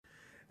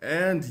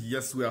And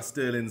yes, we are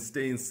still in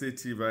Stain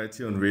City right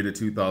here on Radio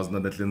 2000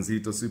 on the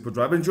Tlanzito Super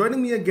Drive. And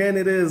joining me again,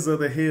 it is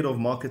the head of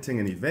marketing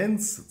and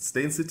events at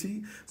Stain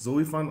City,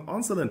 Zoe van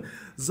Onselen.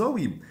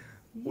 Zoe,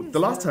 Yes, the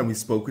last time we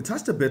spoke, we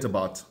touched a bit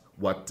about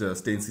what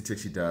Stain City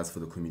actually does for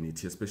the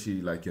community, especially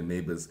like your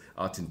neighbors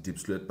out in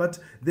Diepsloot. But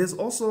there's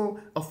also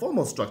a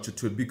formal structure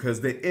to it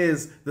because there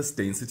is the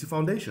Stain City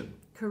Foundation.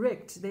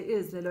 correct, there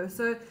is, Lelo.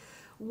 So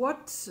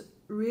what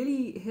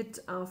really hit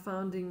our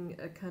founding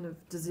kind of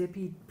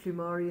Giuseppe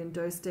Plumari and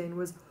Dostane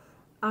was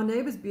our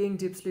neighbours being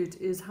Diepsloot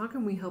is how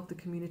can we help the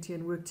community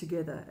and work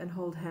together and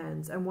hold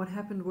hands. And what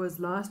happened was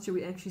last year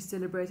we actually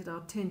celebrated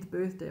our 10th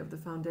birthday of the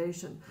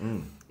foundation.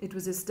 It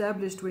was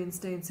established when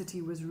Stain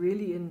City was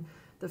really in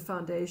the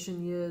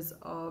foundation years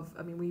of,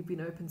 we've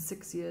been open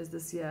 6 years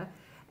this year.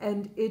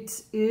 And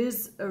it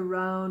is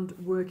around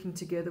working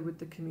together with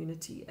the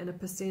community. And a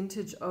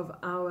percentage of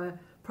our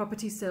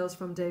property sales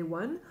from day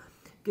one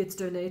gets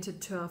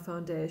donated to our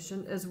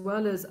foundation, as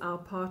well as our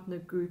partner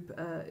group,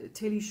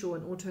 Teleshaw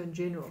and Auto in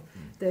General.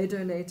 They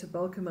donate a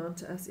bulk amount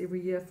to us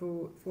every year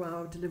for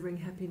our Delivering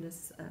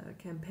Happiness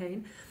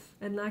campaign.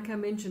 And like I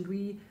mentioned,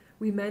 we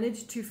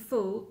managed to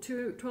fill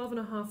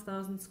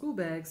 12,500 school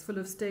bags full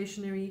of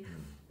stationery,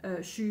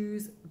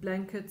 shoes,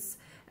 blankets,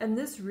 and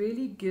this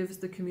really gives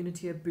the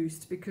community a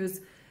boost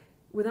because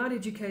without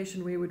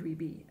education, where would we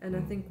be? And I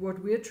think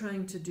what we're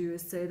trying to do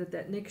is say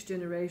that next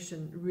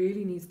generation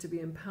really needs to be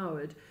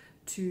empowered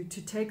to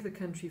take the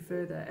country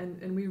further,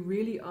 and we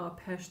really are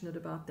passionate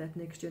about that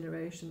next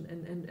generation.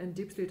 And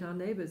Diepsloot, our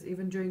neighbours,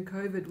 even during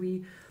COVID,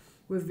 we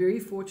were very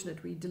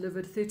fortunate. We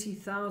delivered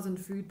 30,000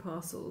 food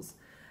parcels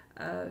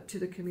to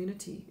the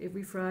community.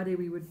 Every Friday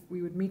we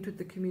would meet with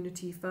the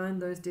community, find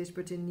those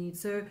desperate in need.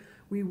 So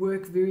we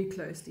work very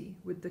closely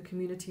with the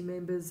community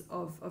members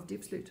of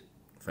Diepsloot.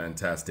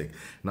 Fantastic.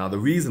 Now, the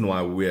reason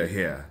why we're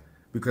here,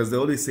 because they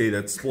always say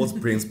that sports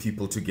brings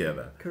people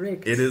together.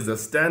 Correct. It is the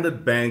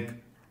Standard Bank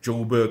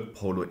Joburg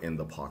Polo in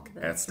the Park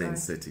at That's Stain right.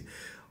 City.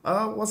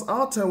 I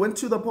went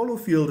to the polo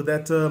field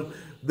that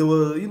there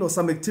were,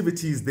 some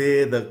activities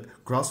there. The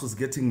grass was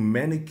getting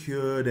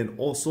manicured and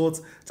all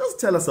sorts. Just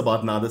tell us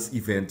about now this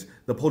event,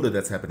 the polo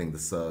that's happening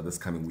this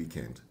coming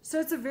weekend. So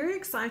it's a very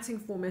exciting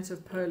format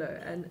of polo,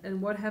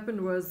 and what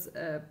happened was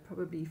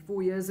probably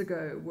 4 years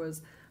ago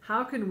was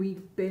how can we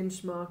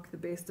benchmark the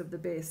best of the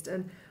best?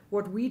 And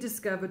what we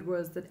discovered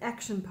was that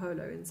action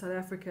polo in South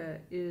Africa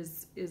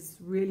is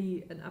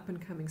really an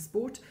up-and-coming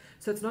sport.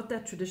 So it's not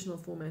that traditional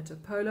format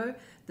of polo.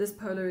 This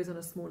polo is on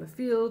a smaller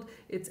field.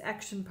 It's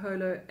action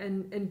polo,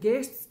 and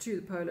guests to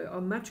the polo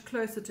are much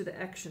closer to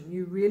the action.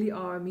 You really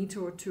are a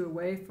meter or two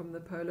away from the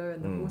polo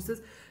and the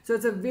horses. So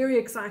it's a very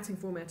exciting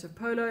format of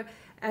polo,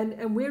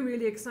 and we're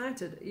really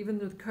excited. Even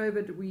with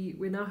COVID,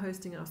 we're now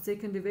hosting our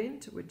second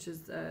event, which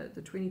is the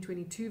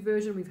 2022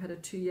 version. We've had a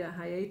 2-year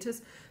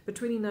hiatus, but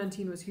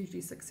 2019 was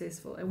hugely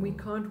successful, and we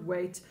can't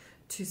wait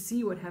to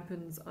see what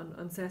happens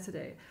on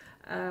Saturday.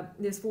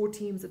 There's 4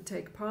 teams that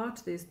take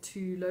part. There's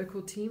 2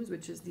 local teams,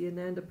 which is the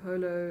Ananda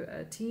Polo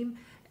team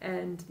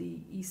and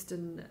the East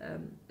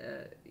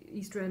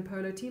Rand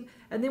Polo team.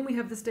 And then we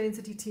have the Stain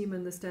City team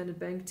and the Standard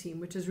Bank team,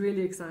 which is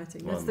really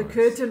exciting. That's the nice.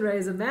 curtain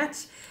raiser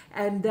match,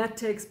 and that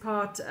takes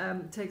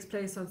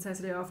place on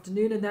Saturday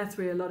afternoon, and that's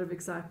where a lot of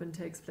excitement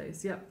takes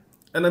place. Yep.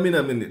 And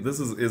this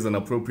is an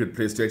appropriate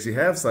place to actually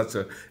have such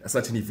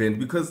an event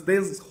because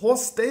there's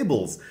horse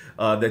stables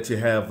that you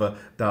have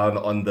down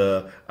on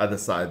the other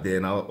side there.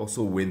 And I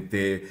also went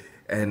there,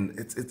 and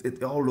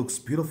it all looks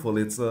beautiful.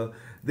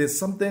 There's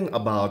something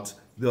about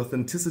the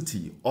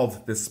authenticity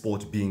of this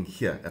sport being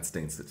here at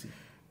Stain City.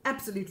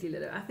 Absolutely,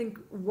 Lilo. I think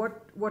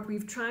what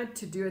we've tried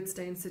to do at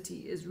Stain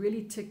City is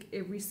really tick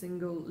every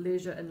single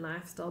leisure and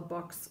lifestyle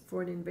box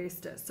for an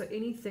investor. So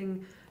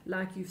anything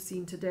like you've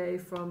seen today,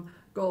 from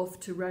golf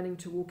to running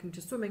to walking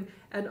to swimming,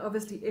 and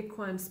obviously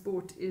equine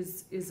sport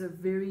is a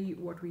very,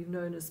 what we've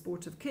known as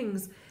sport of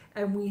kings,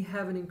 and we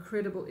have an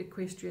incredible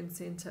equestrian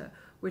centre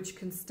which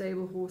can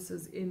stable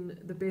horses in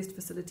the best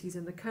facilities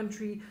in the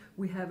country.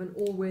 We have an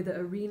all-weather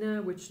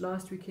arena, which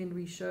last weekend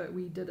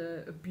we did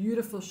a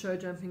beautiful show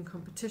jumping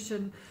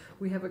competition.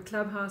 We have a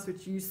clubhouse,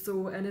 which you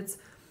saw, and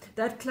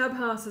that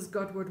clubhouse has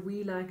got what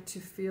we like to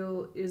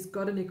feel is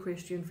got an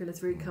equestrian feel. It's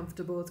very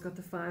comfortable. It's got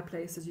the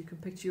fireplaces. You can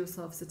picture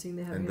yourself sitting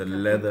there having And the a cup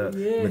of- leather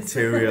Yes.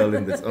 material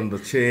on the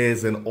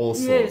chairs and all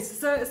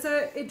sorts. Yes,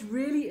 so it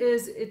really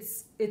is.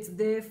 It's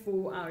there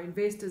for our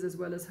investors as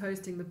well as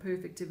hosting the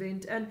perfect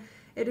event, and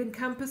it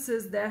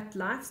encompasses that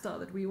lifestyle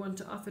that we want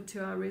to offer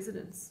to our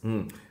residents.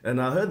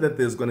 And I heard that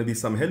there's going to be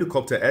some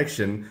helicopter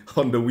action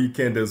on the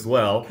weekend as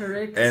well.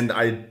 Correct. And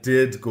I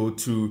did go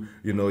to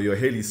your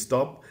heli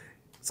stop.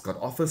 It's got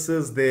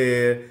officers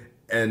there,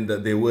 and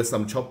there were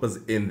some choppers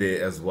in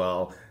there as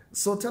well.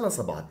 So tell us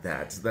about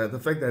that. The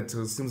fact that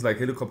it seems like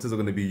helicopters are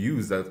going to be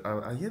used.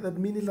 I hear that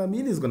Minnie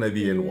Lamini is going to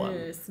be in one.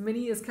 Yes,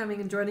 Minnie is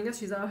coming and joining us.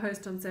 She's our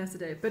host on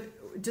Saturday.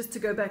 But just to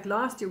go back,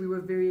 last year we were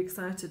very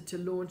excited to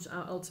launch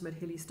our Ultimate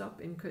Heli Stop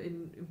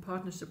in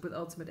partnership with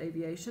Ultimate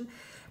Aviation.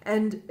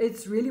 And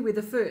it's really, we're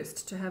the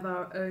first to have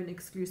our own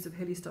exclusive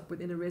heli stop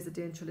within a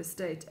residential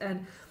estate.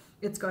 And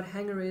It's got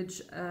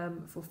hangarage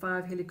for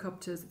 5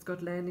 helicopters. It's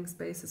got landing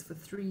spaces for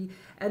 3.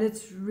 And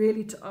it's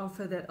really to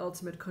offer that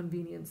ultimate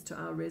convenience to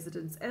our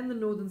residents and the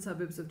northern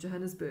suburbs of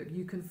Johannesburg.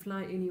 You can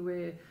fly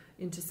anywhere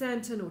into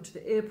Sandton or to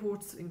the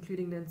airports,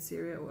 including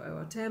Nanseria or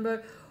OR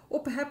Tambo.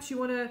 Or perhaps you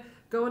want to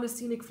go on a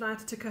scenic flight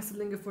to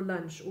Kasalinga for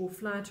lunch or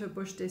fly to a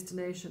bush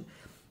destination.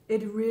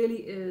 It really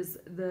is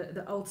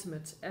the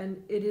ultimate,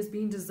 and it has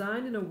been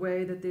designed in a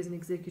way that there's an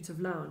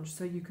executive lounge,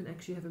 so you can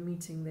actually have a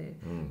meeting there.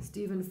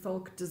 Stephen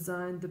Falk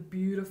designed the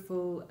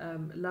beautiful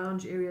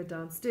lounge area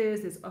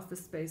downstairs. There's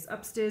office space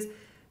upstairs.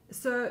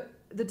 So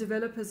the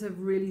developers have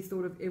really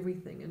thought of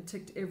everything and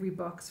ticked every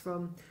box,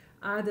 from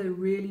either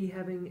really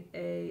having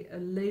a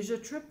leisure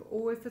trip,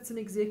 or if it's an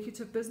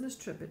executive business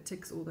trip, it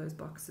ticks all those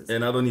boxes.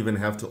 And I don't even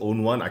have to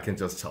own one, I can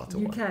just charter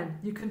one.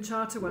 You can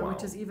charter one, Wow.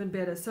 which is even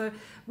better. So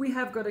we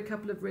have got a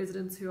couple of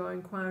residents who are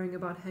inquiring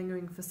about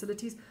hangaring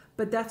facilities,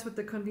 but that's what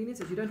the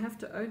convenience is. You don't have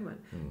to own one.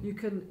 You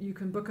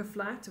can book a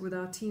flight with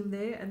our team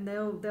there, and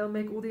they'll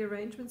make all the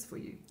arrangements for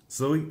you.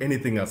 Zoe,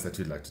 anything else that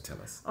you'd like to tell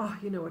us? Oh,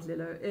 you know what,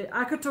 Lilo?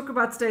 I could talk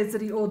about Stain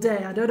City all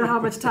day. I don't know how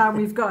much time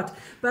we've got.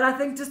 But I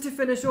think just to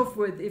finish off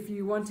with, if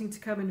you're wanting to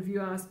come and view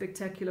our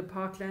spectacular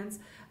parklands,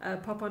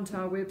 pop onto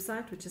our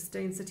website, which is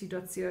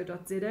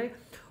staincity.co.za,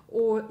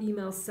 or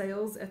email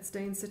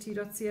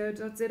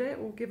sales@staincity.co.za,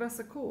 or give us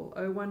a call,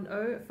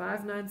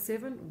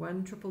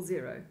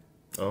 010-597-1000.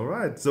 All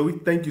right. Zoe,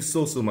 thank you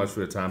so much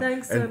for your time.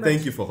 Thanks so and much.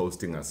 thank you for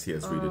hosting us here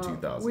at Radio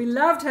 2000. We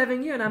loved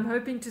having you, and I'm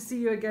hoping to see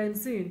you again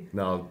soon.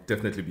 Now, I'll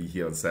definitely be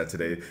here on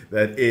Saturday.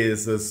 That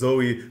is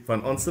Zoe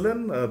van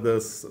Onselen,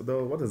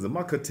 the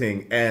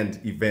marketing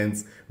and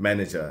events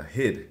manager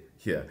head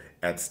here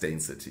at Stain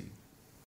City.